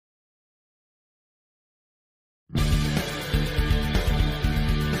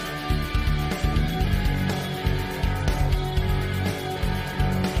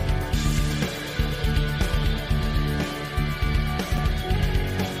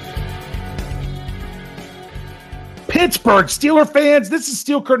Pittsburgh Steeler fans, this is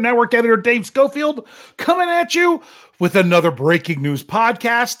Steel Curtain Network editor Dave Schofield coming at you with another breaking news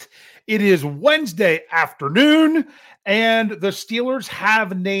podcast. It is Wednesday afternoon, and the Steelers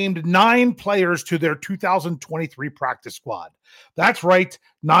have named 9 players to their 2023 practice squad. That's right,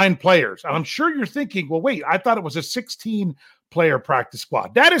 9 players. And I'm sure you're thinking, well, wait, I thought it was a 16-player practice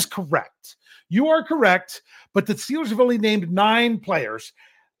squad. That is correct. You are correct, but the Steelers have only named 9 players.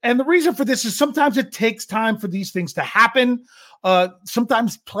 And the reason for this is sometimes it takes time for these things to happen.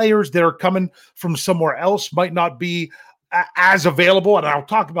 Sometimes players that are coming from somewhere else might not be as available, and I'll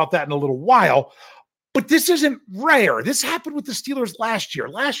talk about that in a little while. But this isn't rare. This happened with the Steelers last year.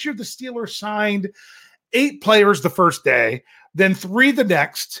 Last year, the Steelers signed 8 players the first day, then 3 the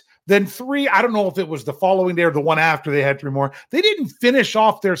next, then 3, I don't know if it was the following day or the one after they had 3 more. They didn't finish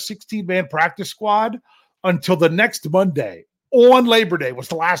off their 16-man practice squad until the next Monday. On Labor Day was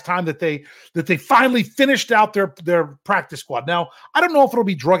the last time that they finally finished out their practice squad. Now, I don't know if it'll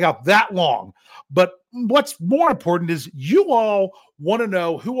be drug out that long, but what's more important is you all want to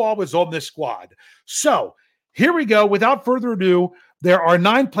know who all was on this squad. So here we go. Without further ado, there are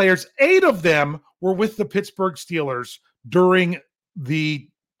 9 players. 8 of them were with the Pittsburgh Steelers during the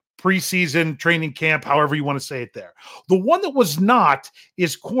preseason training camp, however you want to say it there. The one that was not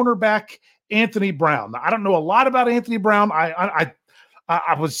is cornerback Anthony Brown. Now, I don't know a lot about Anthony Brown. I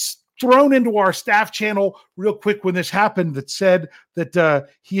was thrown into our staff channel real quick when this happened that said that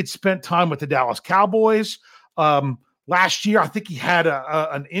he had spent time with the Dallas Cowboys last year. I think he had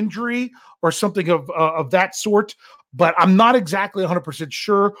an injury or something of that sort, but I'm not exactly 100%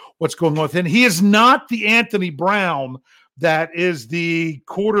 sure what's going on with him. He is not the Anthony Brown that is the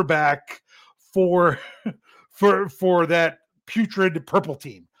quarterback for that putrid purple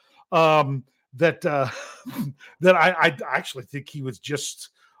team. That I actually think he was just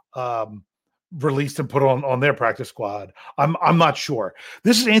released and put on their practice squad. I'm not sure.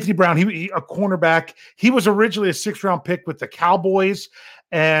 This is Anthony Brown. He a cornerback. He was originally a 6th-round pick with the Cowboys,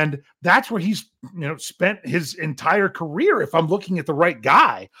 and that's where he's spent his entire career. If I'm looking at the right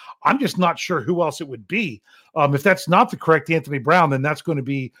guy, I'm just not sure who else it would be. If that's not the correct Anthony Brown, then that's going to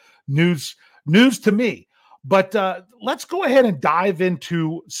be news to me. But let's go ahead and dive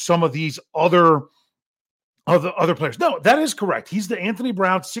into some of these other players. No, that is correct. He's the Anthony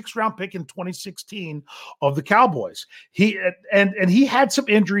Brown 6th-round pick in 2016 of the Cowboys. He had some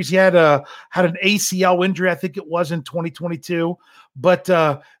injuries. He had an ACL injury, I think it was in 2022. But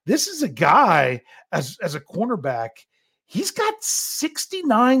this is a guy as a cornerback. He's got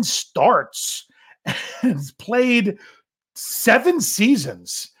 69 starts and has played 7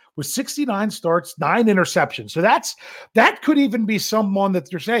 seasons. With 69 starts, 9 interceptions. So that could even be someone that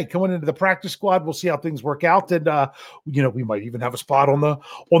you're saying coming into the practice squad. We'll see how things work out. And we might even have a spot on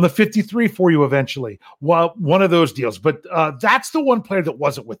the 53 for you eventually. Well, one of those deals. But that's the one player that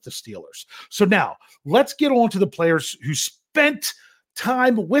wasn't with the Steelers. So now let's get on to the players who spent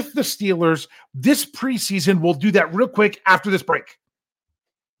time with the Steelers this preseason. We'll do that real quick after this break.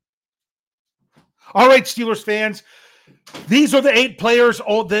 All right, Steelers fans. These are the 8 players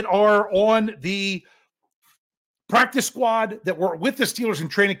that are on the practice squad that were with the Steelers in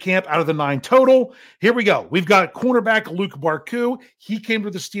training camp out of the 9 total. Here we go. We've got cornerback Luke Barku. He came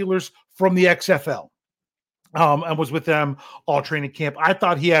to the Steelers from the XFL and was with them all training camp. I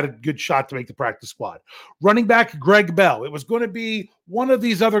thought he had a good shot to make the practice squad. Running back Greg Bell. It was going to be one of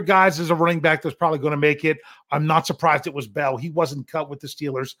these other guys as a running back that's probably going to make it. I'm not surprised it was Bell. He wasn't cut with the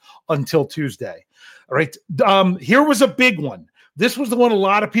Steelers until Tuesday. All right. Here was a big one. This was the one a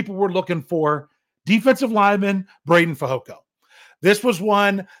lot of people were looking for. Defensive lineman Breiden Fehoko. This was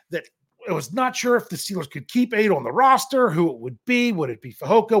one that it was not sure if the Steelers could keep 8 on the roster, who it would be. Would it be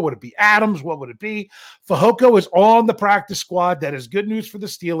Fehoko? Would it be Adams? What would it be? Fehoko is on the practice squad. That is good news for the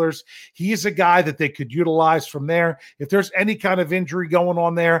Steelers. He is a guy that they could utilize from there. If there's any kind of injury going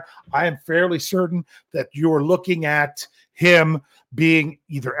on there, I am fairly certain that you're looking at him being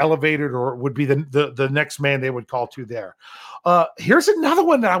either elevated or would be the next man they would call to there. Here's another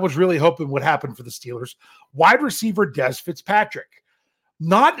one that I was really hoping would happen for the Steelers. Wide receiver Dez Fitzpatrick.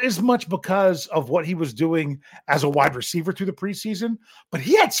 Not as much because of what he was doing as a wide receiver through the preseason, but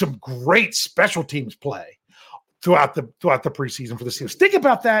he had some great special teams play throughout the preseason for the Steelers. Think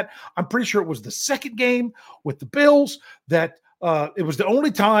about that. I'm pretty sure it was the second game with the Bills that it was the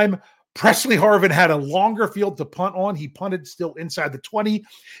only time Presley Harvin had a longer field to punt on. He punted still inside the 20.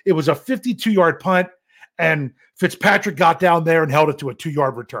 It was a 52-yard punt, and Fitzpatrick got down there and held it to a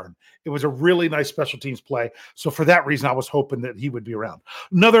 2-yard return. It was a really nice special teams play. So for that reason, I was hoping that he would be around.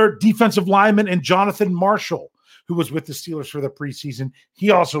 Another defensive lineman and Jonathan Marshall, who was with the Steelers for the preseason.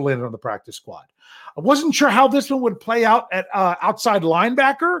 He also landed on the practice squad. I wasn't sure how this one would play out at outside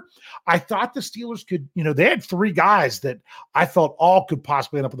linebacker. I thought the Steelers could, they had three guys that I thought all could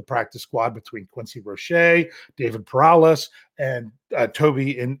possibly end up in the practice squad between Quincy Roche, David Perales, and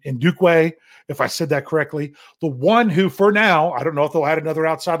Toby Ndukwe, if I said that correctly. The one who, for now, I don't know if they'll add another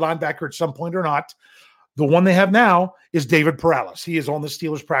outside linebacker at some point or not. The one they have now is David Perales. He is on the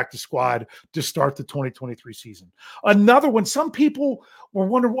Steelers practice squad to start the 2023 season. Another one, some people were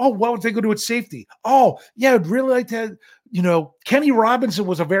wondering, what would they go do at safety? Oh, yeah, I'd really like to, Kenny Robinson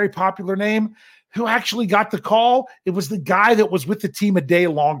was a very popular name. Who actually got the call? It was the guy that was with the team a day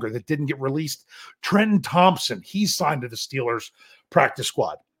longer that didn't get released. Trenton Thompson. He signed to the Steelers practice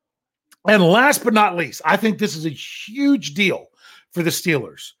squad. And last but not least, I think this is a huge deal for the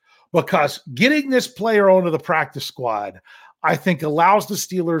Steelers because getting this player onto the practice squad, I think allows the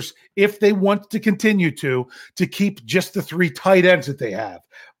Steelers, if they want to continue to keep just the three tight ends that they have.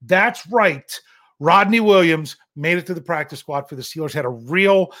 That's right. Rodney Williams made it to the practice squad for the Steelers, had a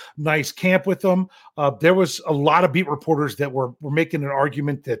real nice camp with them. There was a lot of beat reporters that were making an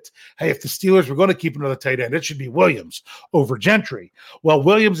argument that, hey, if the Steelers were going to keep another tight end, it should be Williams over Gentry. Well,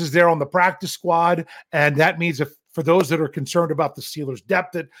 Williams is there on the practice squad, and that means for those that are concerned about the Steelers'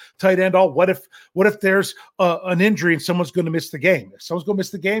 depth at tight end, what if there's an injury and someone's going to miss the game? If someone's going to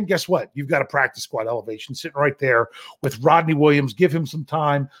miss the game, guess what? You've got a practice squad elevation sitting right there with Rodney Williams. Give him some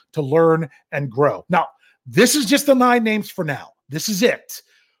time to learn and grow. Now, this is just the 9 names for now. This is it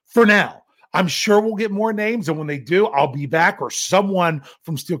for now. I'm sure we'll get more names, and when they do, I'll be back, or someone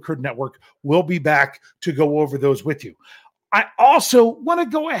from Steel Curtain Network will be back to go over those with you. I also want to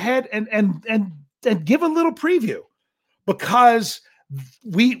go ahead and give a little preview because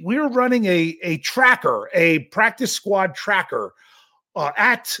we're running a tracker, a practice squad tracker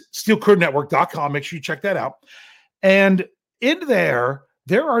at steelcurtainnetwork.com. Make sure you check that out. And in there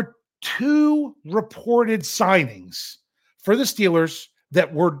are 2 reported signings for the Steelers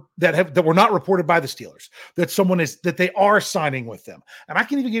that were not reported by the Steelers, that they are signing with them. And I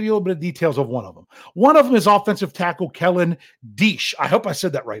can even give you a little bit of details of one of them. One of them is offensive tackle Kellen Diesch. I hope I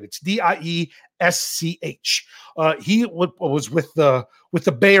said that right. It's Diesch. He was with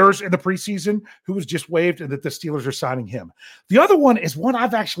the Bears in the preseason, who was just waived, and that the Steelers are signing him. The other one is one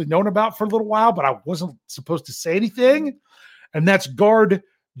I've actually known about for a little while, but I wasn't supposed to say anything. And that's guard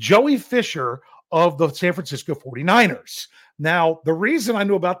Joey Fisher of the San Francisco 49ers. Now, the reason I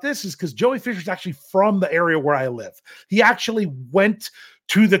knew about this is because Joey Fisher is actually from the area where I live. He actually went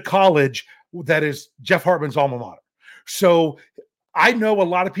to the college that is Jeff Hartman's alma mater. So I know a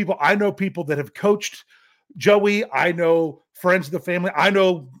lot of people. I know people that have coached Joey. I know friends of the family. I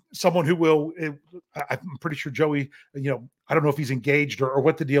know someone who will. I'm pretty sure Joey, I don't know if he's engaged or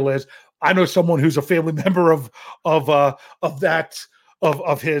what the deal is. I know someone who's a family member of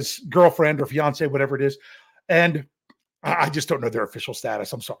his girlfriend or fiance, whatever it is. And I just don't know their official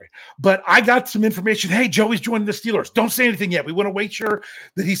status. I'm sorry. But I got some information. Hey, Joey's joining the Steelers. Don't say anything yet. We want to wait sure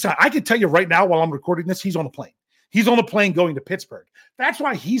that he's signed. I can tell you right now while I'm recording this, he's on the plane. He's on the plane going to Pittsburgh. That's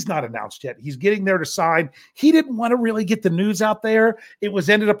why he's not announced yet. He's getting there to sign. He didn't want to really get the news out there. It was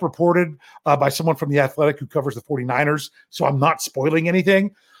ended up reported by someone from The Athletic who covers the 49ers. So I'm not spoiling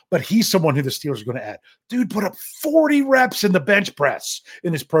anything. But he's someone who the Steelers are going to add. Dude put up 40 reps in the bench press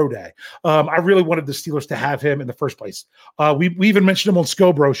in his pro day. I really wanted the Steelers to have him in the first place. We even mentioned him on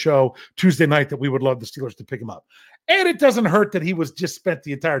Scobro show Tuesday night that we would love the Steelers to pick him up. And it doesn't hurt that he was just spent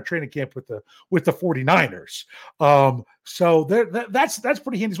the entire training camp with the 49ers. So that's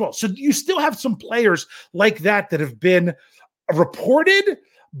pretty handy as well. So you still have some players like that have been reported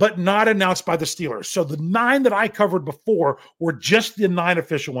but not announced by the Steelers. So the 9 that I covered before were just the 9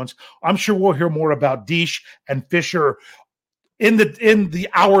 official ones. I'm sure we'll hear more about Diesch and Fisher in the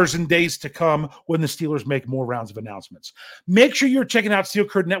hours and days to come when the Steelers make more rounds of announcements. Make sure you're checking out Steel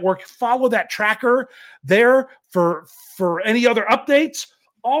Curtain Network. Follow that tracker there for any other updates.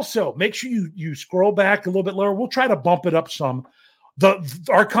 Also, make sure you scroll back a little bit lower. We'll try to bump it up some.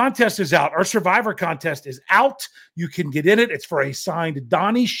 Our contest is out. Our Survivor contest is out. You can get in it. It's for a signed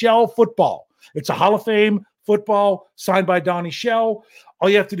Donnie Shell football. It's a Hall of Fame football signed by Donnie Shell. All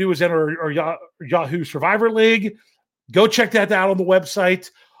you have to do is enter our Yahoo Survivor League. Go check that out on the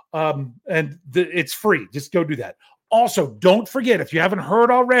website. It's free. Just go do that. Also, don't forget, if you haven't heard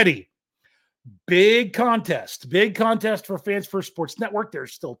already, big contest for Fans First Sports Network.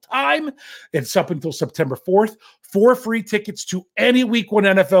 There's still time. It's up until September 4th. 4 free tickets to any Week 1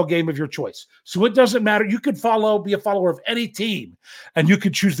 NFL game of your choice. So it doesn't matter. You could be a follower of any team, and you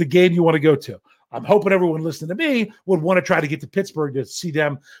could choose the game you want to go to. I'm hoping everyone listening to me would want to try to get to Pittsburgh to see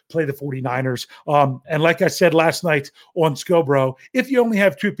them play the 49ers. And like I said last night on Scobro, if you only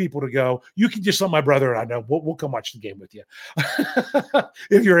have 2 people to go, you can just let my brother and I know. We'll come watch the game with you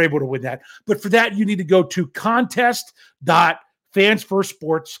if you're able to win that. But for that, you need to go to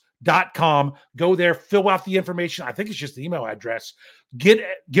contest.fansfirstsports.com. Go there, fill out the information. I think it's just the email address. Get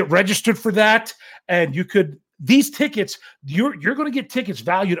registered for that, and you could. These tickets, you're going to get tickets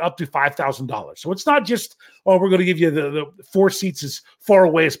valued up to $5,000. So it's not just, we're going to give you the 4 seats as far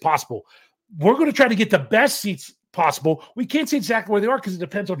away as possible. We're going to try to get the best seats possible. We can't say exactly where they are because it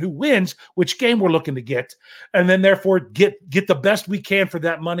depends on who wins, which game we're looking to get, and then therefore get the best we can for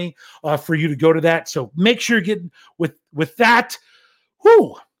that money for you to go to that. So make sure you're getting with that.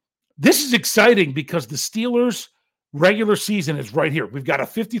 Whew, this is exciting because the Steelers' regular season is right here. We've got a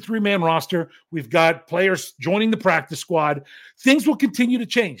 53-man roster. We've got players joining the practice squad. Things will continue to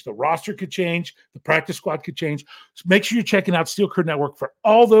change. The roster could change. The practice squad could change. So make sure you're checking out Steel Curtain Network for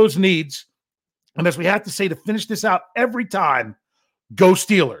all those needs. And as we have to say to finish this out every time, go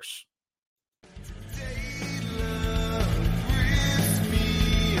Steelers.